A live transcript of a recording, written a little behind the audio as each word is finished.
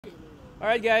All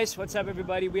right, guys, what's up,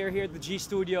 everybody? We are here at the G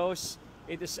Studios.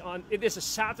 It is a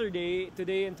Saturday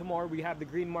today and tomorrow. We have the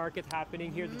Green Market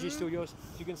happening here at the G Studios.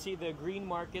 You can see the Green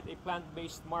Market, a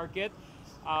plant-based market.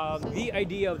 The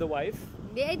idea of the wife.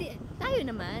 The idea, tayo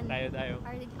naman. Tayo.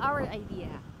 Our idea.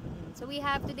 So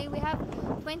today we have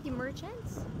 20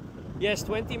 merchants. Yes,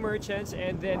 20 merchants,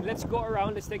 and then let's go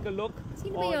around. Let's take a look.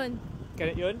 Sino ba yun?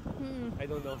 Kaya yun? I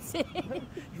don't know.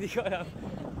 Hindi ko alam.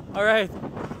 All right.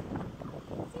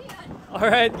 All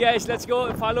right, guys, let's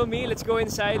go. Follow me. Let's go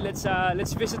inside. Let's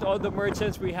visit all the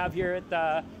merchants we have here at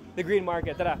the Green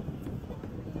Market. Tara.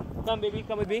 Come, baby.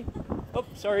 Come with me. Oh,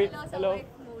 sorry. Hello.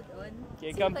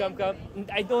 Okay, come.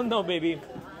 I don't know, baby.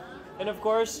 And of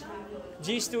course,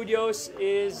 G Studios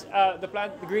is the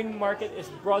Green Market is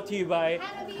brought to you by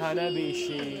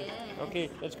Hanabishi.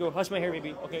 Okay, let's go. How's my hair,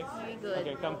 baby? Okay. Very good.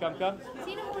 Okay, come.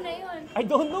 Sino muna yun? I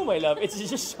don't know, my love. It's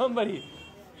just somebody.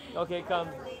 Okay, come,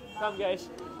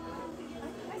 guys.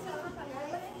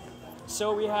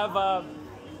 So we have a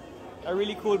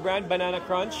really cool brand, Banana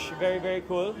Crunch. Very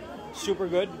cool. Super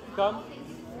good. Come.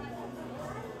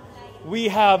 We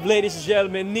have, ladies and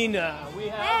gentlemen, Nina. We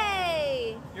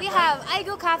have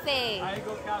Aigo Cafe.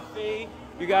 Aigo Cafe.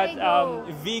 You got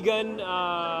vegan,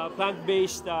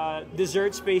 plant-based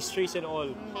desserts, pastries, and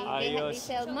all. They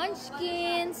sell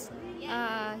munchkins,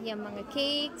 yung mga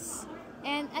cakes,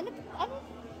 and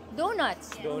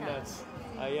donuts.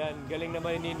 Ayan, galing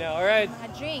naman ni Nina. Alright,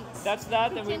 drinks. That's that.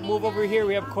 And we move over here.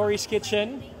 We have Cory's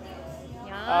Kitchen.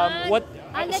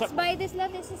 Let's buy this.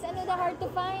 This is hard to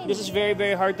find. This is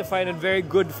very hard to find and very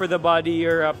good for the body.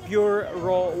 Your pure,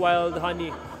 raw, wild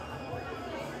honey.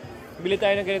 Bili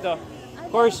tayo ng ganito. Of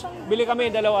course, bili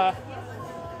kami, dalawa.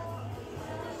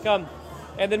 Come.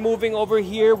 And then moving over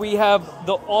here, we have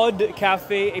the Odd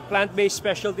Cafe, a plant-based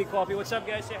specialty coffee. What's up,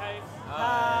 guys? Say hi.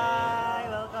 Hi,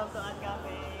 welcome to Odd Cafe.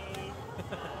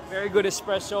 Very good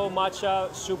espresso,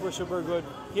 matcha, super good.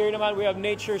 Here naman, we have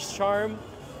Nature's Charm.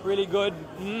 Really good.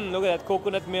 Look at that,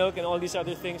 coconut milk and all these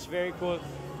other things. Very cool.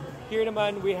 Here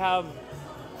naman, we have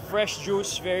fresh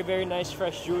juice. Very nice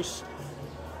fresh juice.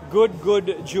 Good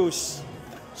juice.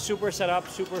 Super sarap,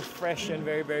 super fresh, and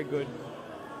very good.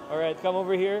 All right, come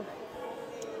over here.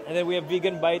 And then we have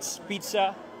Vegan Bites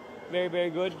Pizza. Very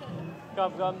good.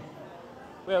 Come.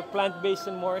 We have plant-based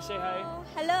and more. Say hi.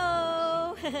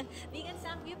 Hello! Vegan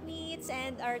samgyup meats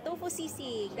and our tofu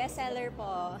sisig. Bestseller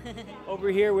po. Over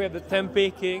here, we have the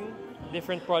Tempeh King.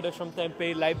 Different products from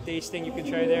Tempeh. Live tasting. You can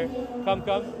try there. Come.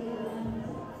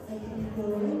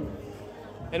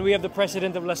 And we have the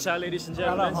president of LaSalle, ladies and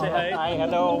gentlemen. Say hi. Hi,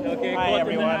 hello. Okay, hi,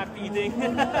 everyone. Eating.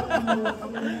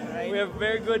 We have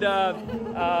very good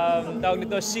tawag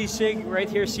nito, sisig. Right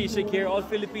here, sisig here. All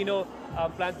Filipino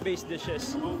plant-based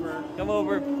dishes. Come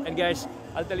over. And guys,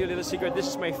 I'll tell you a little secret. This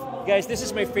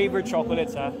is my favorite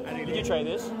chocolates. Did you try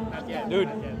this? Not yet. Dude.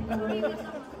 Not yet.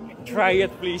 Try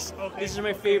it, please. Okay. This is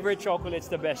my favorite chocolate. It's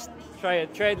the best. Try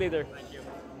it later. Thank you.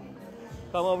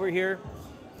 Come over here.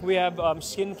 We have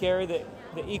skincare, the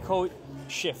Eco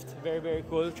Shift. Very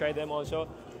cool. Try them also.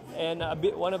 And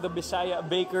one of the Bisaya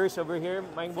bakers over here.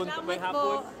 Maayong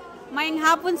hapon. Maayong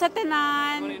hapon sa I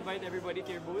tanan. want to invite everybody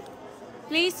to your booth.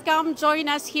 Please come join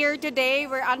us here today.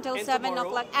 We're until 7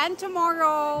 o'clock. And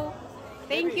tomorrow.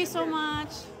 Thank you so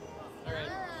much. All right.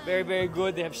 Very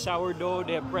good. They have sourdough.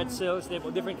 They have pretzels. They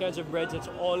have different kinds of breads. It's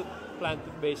all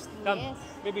plant-based. Come,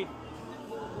 baby.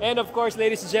 And of course,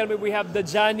 ladies and gentlemen, we have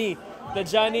Dajani.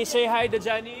 Dajani, say hi,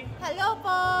 Dajani. Hello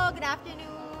po! Good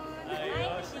afternoon!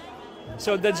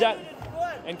 So Dajani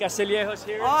and Castillejos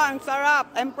here. Oh, ang sarap.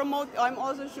 I'm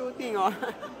also shooting. Oh.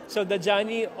 So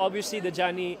obviously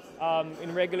Dajani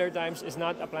in regular times is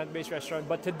not a plant-based restaurant,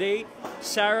 but today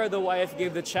Sarah, the wife,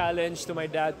 gave the challenge to my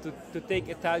dad to take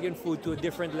Italian food to a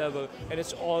different level, and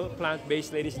it's all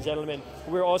plant-based, ladies and gentlemen.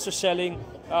 We're also selling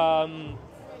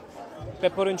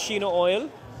pepperoncino oil,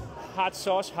 hot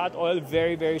sauce, hot oil,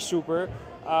 very super.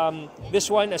 This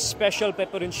one, a special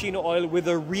pepperoncino oil with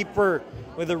a Reaper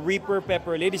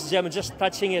pepper. Ladies and gentlemen, just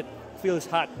touching it feels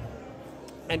hot.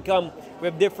 And come, we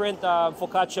have different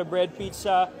focaccia bread,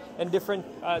 pizza, and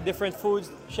different foods.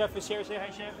 Chef is here. Say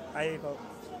hi, Chef. Hi po.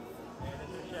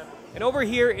 And over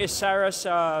here is Sarah's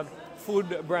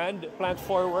food brand, Plant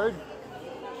Forward.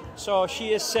 So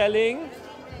she is selling.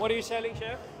 What are you selling,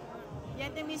 Chef?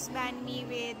 Vietnamese banh mi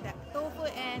with tofu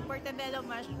and portobello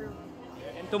mushroom.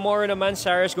 And tomorrow naman,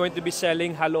 Sarah is going to be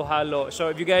selling halo-halo. So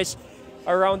if you guys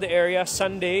are around the area,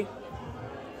 Sunday,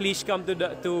 please come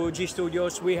to G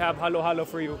Studios. We have halo-halo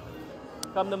for you.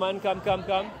 Come naman, come.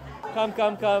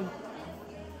 Come.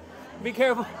 Be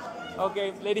careful.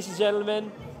 Okay, ladies and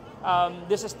gentlemen,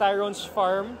 this is Tyrone's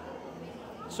farm.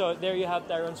 So there you have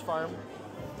Tyrone's farm.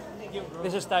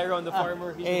 This is Tyrone, the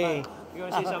farmer. He's hey. the man. You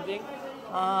want to say something?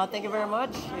 Thank you very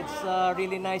much. It's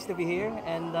really nice to be here,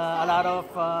 and a lot of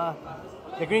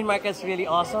the green market's really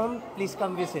awesome. Please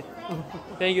come visit.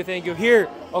 Thank you, thank you. Here,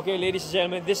 okay, ladies and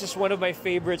gentlemen, this is one of my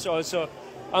favorites also.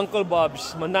 Uncle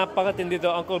Bob's. Napakatindi to,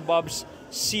 Uncle Bob's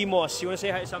Simos. You want to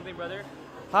say hi something, brother?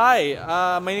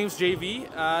 Hi, my name's JV,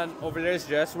 and over there is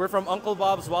Jess. We're from Uncle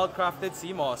Bob's Wild Crafted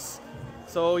CMOS.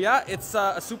 So yeah, it's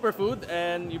a superfood,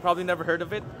 and you probably never heard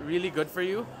of it. Really good for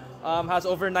you. Has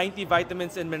over 90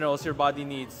 vitamins and minerals your body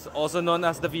needs. Also known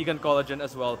as the vegan collagen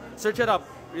as well. Search it up.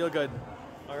 Real good.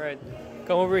 All right.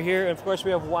 Come over here. And of course,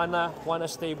 we have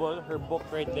Juana's table, her book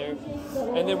right there.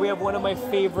 And then we have one of my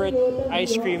favorite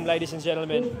ice cream, ladies and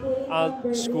gentlemen.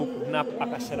 Alt Scoop.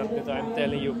 Napakasarap nito, I'm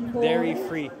telling you.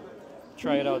 Dairy-free.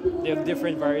 Try it out. They have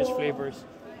different various flavors.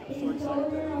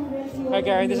 Hi,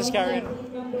 Karen. This is Karen.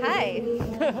 Hi.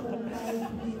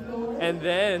 And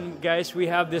then, guys, we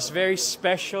have this very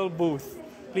special booth.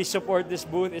 Please support this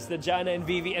booth. It's the Jana and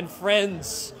Vivi and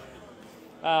Friends.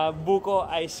 Buko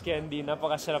Ice Candy.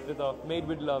 Napakasarap nito. Made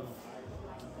with love.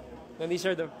 And these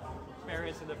are the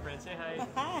parents and the friends. Say hi.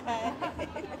 Hi.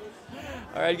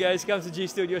 Alright, guys. Come to G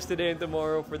Studios today and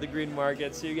tomorrow for the Green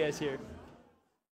Market. See you guys here.